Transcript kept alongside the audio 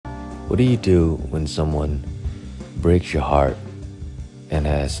What do you do when someone breaks your heart and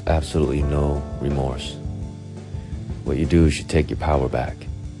has absolutely no remorse? What you do is you take your power back.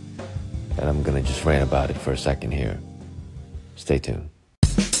 And I'm going to just rant about it for a second here. Stay tuned.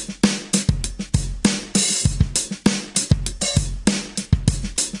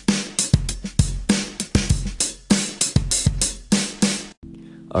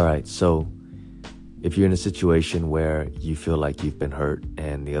 All right, so if you're in a situation where you feel like you've been hurt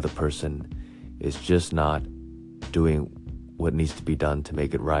and the other person is just not doing what needs to be done to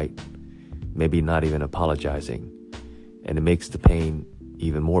make it right, maybe not even apologizing, and it makes the pain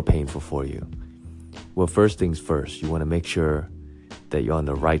even more painful for you. Well, first things first, you want to make sure that you're on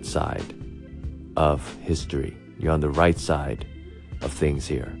the right side of history. You're on the right side of things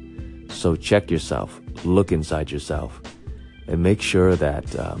here. So check yourself, look inside yourself, and make sure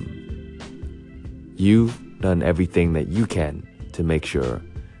that you've done everything that you can to make sure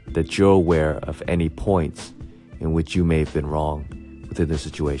that you're aware of any points in which you may have been wrong within the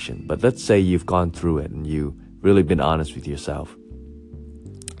situation. But let's say you've gone through it and you've really been honest with yourself.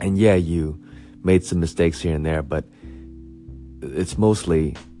 And yeah, you made some mistakes here and there, but it's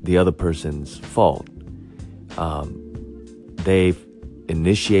mostly the other person's fault. They've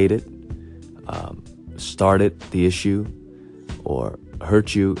initiated, started the issue, or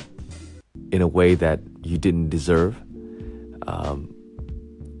hurt you in a way that you didn't deserve.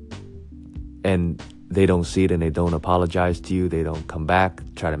 And they don't see it and they don't apologize to you. They don't come back,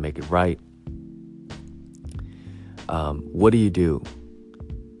 try to make it right. What do?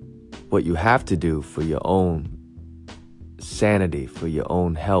 What you have to do for your own sanity, for your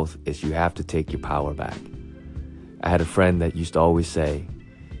own health, is you have to take your power back. I had a friend that used to always say,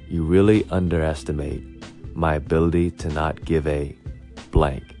 "You really underestimate my ability to not give a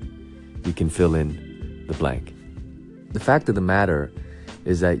blank." You can fill in the blank. The fact of the matter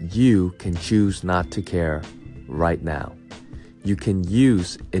is that you can choose not to care right now. You can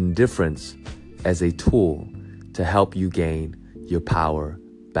use indifference as a tool to help you gain your power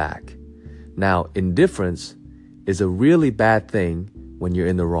back. Now, indifference is a really bad thing when you're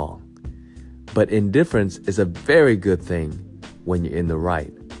in the wrong. But indifference is a very good thing when you're in the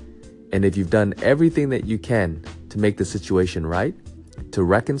right. And if you've done everything that you can to make the situation right, to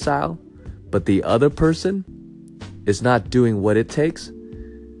reconcile, but the other person is not doing what it takes,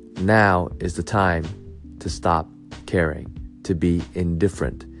 now is the time to stop caring, to be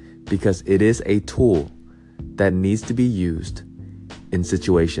indifferent, because it is a tool that needs to be used in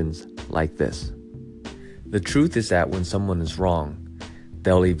situations like this. The truth is that when someone is wrong,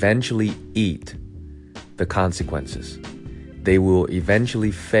 they'll eventually eat the consequences. They will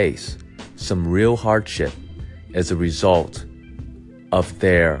eventually face some real hardship as a result of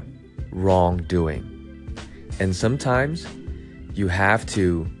their wrongdoing. And sometimes you have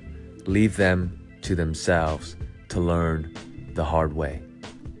to leave them to themselves to learn the hard way.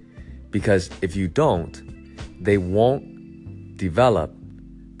 Because if you don't, they won't develop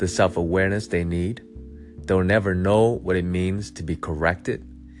the self-awareness they need. They'll never know what it means to be corrected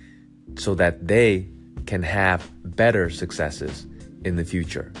so that they can have better successes in the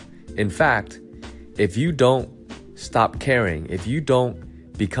future. In fact, if you don't stop caring, if you don't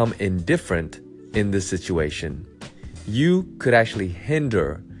become indifferent in this situation, you could actually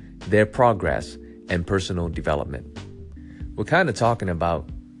hinder their progress and personal development. We're kind of talking about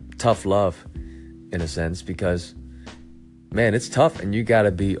tough love in a sense because, man, it's tough and you got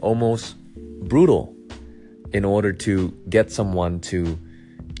to be almost brutal in order to get someone to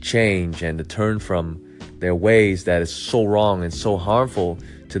change and to turn from their ways that is so wrong and so harmful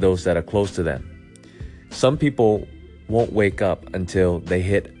to those that are close to them. Some people won't wake up until they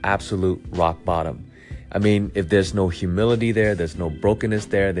hit absolute rock bottom. I mean, if there's no humility there, there's no brokenness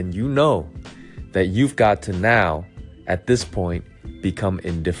there, then you know that you've got to now, at this point, become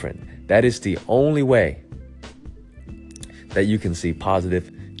indifferent. That is the only way that you can see positive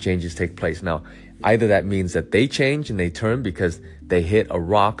changes take place. Now, either that means that they change and they turn because they hit a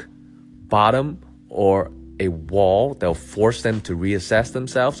rock bottom or a wall that'll force them to reassess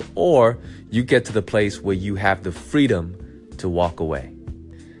themselves, or you get to the place where you have the freedom to walk away.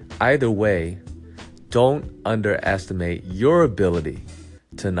 Either way, don't underestimate your ability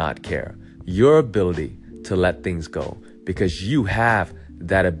to not care, your ability to let things go, because you have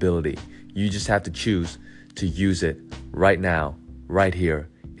that ability. You just have to choose to use it right now, right here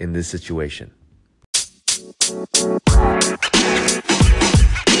in this situation.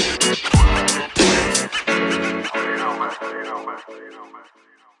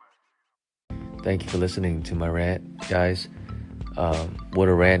 Thank you for listening to my rant, guys. What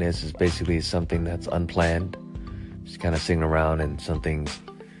a rant is basically something that's unplanned. Just kind of sitting around and something's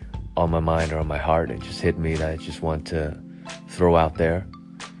on my mind or on my heart. It just hit me that I just want to throw out there.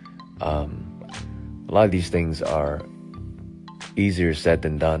 A lot of these things are easier said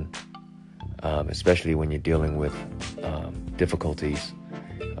than done, especially when you're dealing with difficulties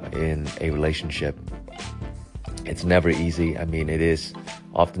in a relationship. It's never easy. I mean, it is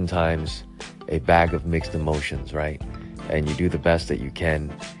oftentimes a bag of mixed emotions, right? And you do the best that you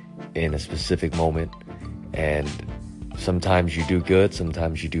can in a specific moment. And sometimes you do good,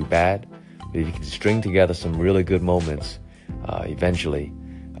 sometimes you do bad. But if you can string together some really good moments, eventually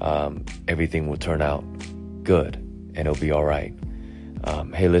everything will turn out good and it'll be all right.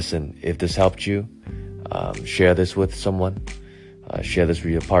 Hey, listen, if this helped you, share this with someone. Share this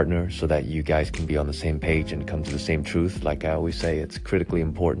with your partner so that you guys can be on the same page and come to the same truth. Like I always say, it's critically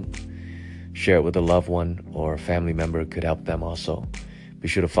important. Share it with a loved one or a family member. It could help them also. Be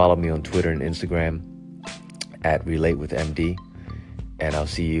sure to follow me on Twitter and Instagram at RelateWithMD. And I'll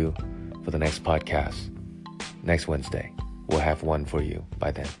see you for the next podcast next Wednesday. We'll have one for you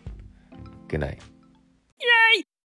by then. Good night.